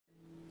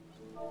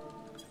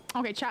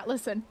Okay, chat,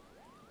 listen.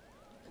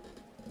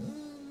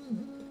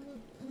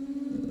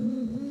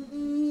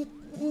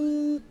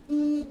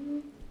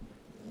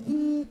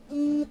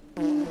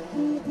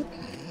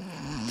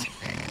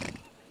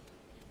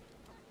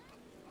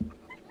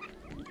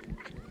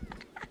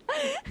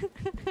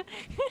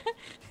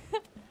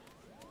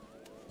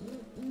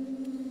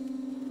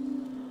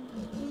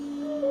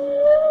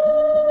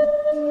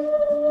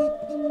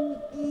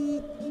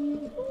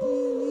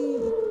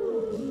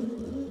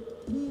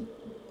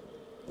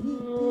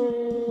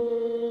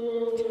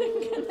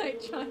 Good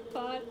night, John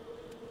Bot.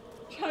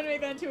 Trying to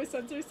make that into a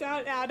sensor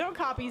sound? Yeah, don't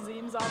copy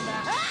Zeems on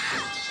that.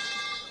 Ah!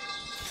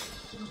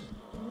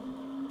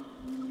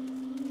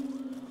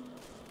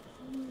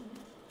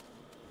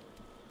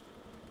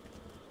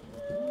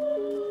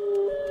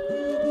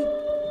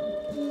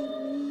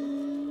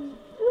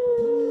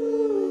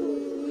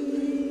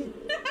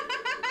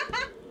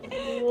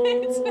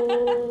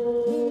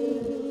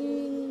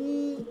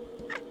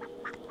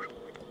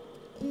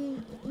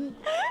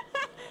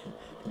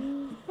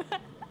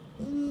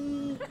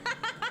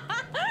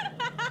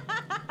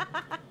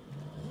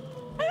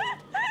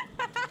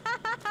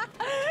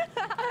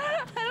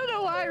 I don't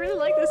know why, I really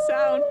like this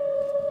sound.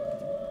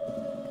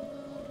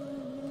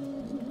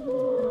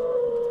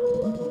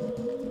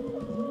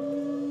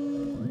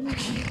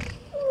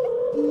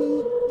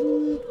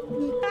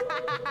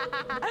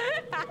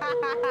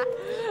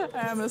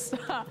 I'm gonna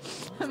stop.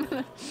 I'm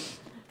gonna...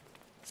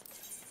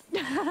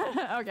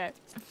 Okay.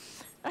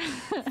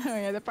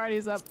 Okay, the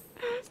party's up.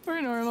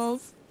 We're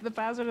normals. The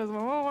password is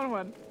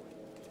 1111.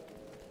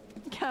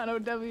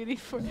 Count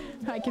WD4.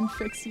 I can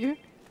fix you.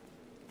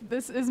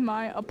 This is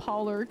my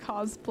Apollo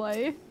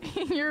cosplay.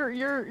 You're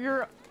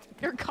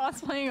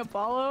cosplaying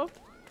Apollo?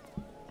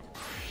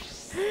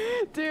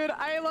 Dude,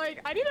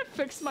 I need to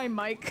fix my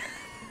mic.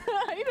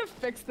 I need to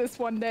fix this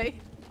one day.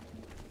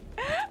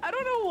 I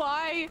don't know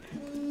why.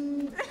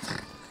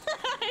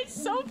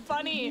 It's so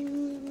funny.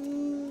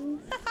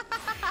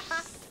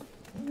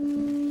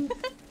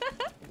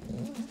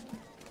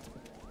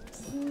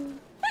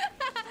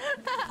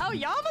 Oh,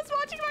 Yama's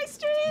watching my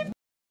stream?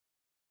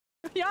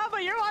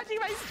 Yama, you're watching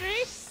my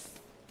stream?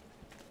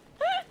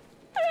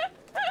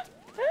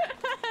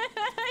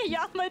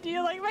 Yama, do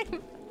you like my...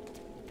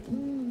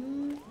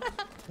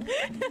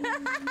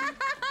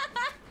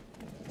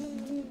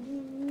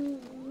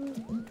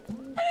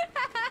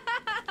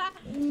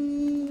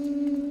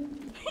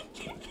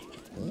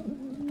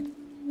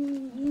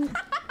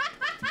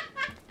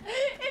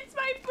 It's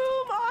my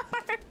boom arm!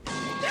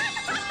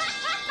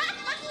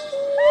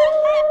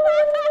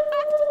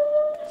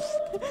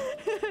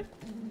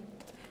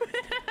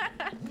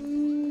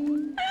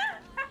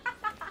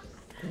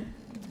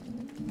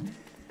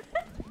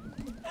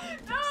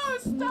 No,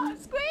 stop!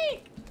 Squeak!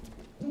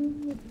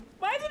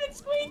 Why isn't it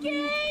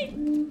squeaking?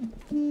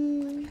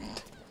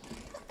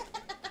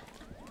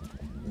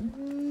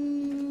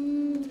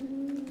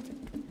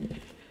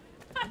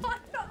 I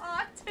want the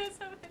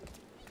autism.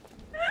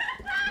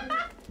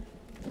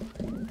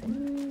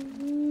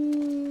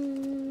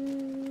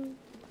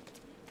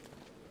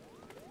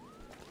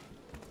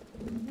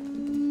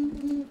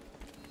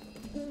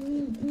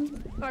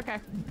 Okay.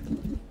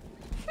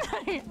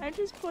 I'm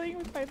just playing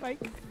with my mic.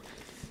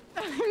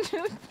 I'm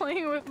just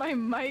playing with my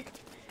mic.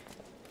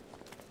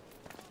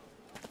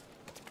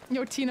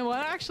 Yo, Tina, what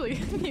actually?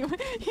 You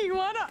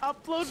wanna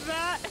upload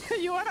that?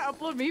 You wanna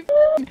upload me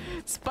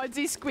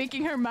Spudsy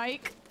squeaking her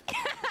mic?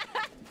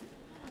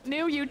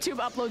 New YouTube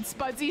upload.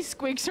 Spudsy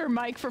squeaks her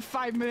mic for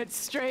 5 minutes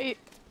straight.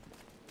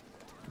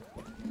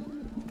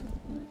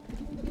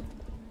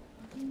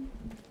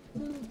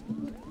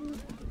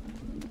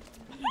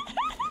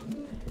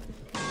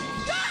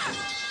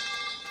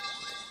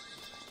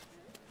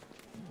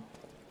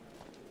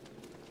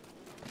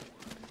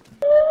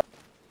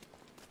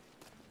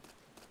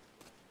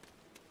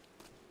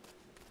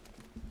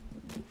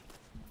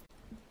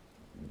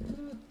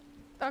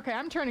 Okay,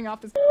 I'm turning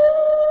off this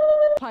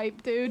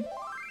pipe, dude.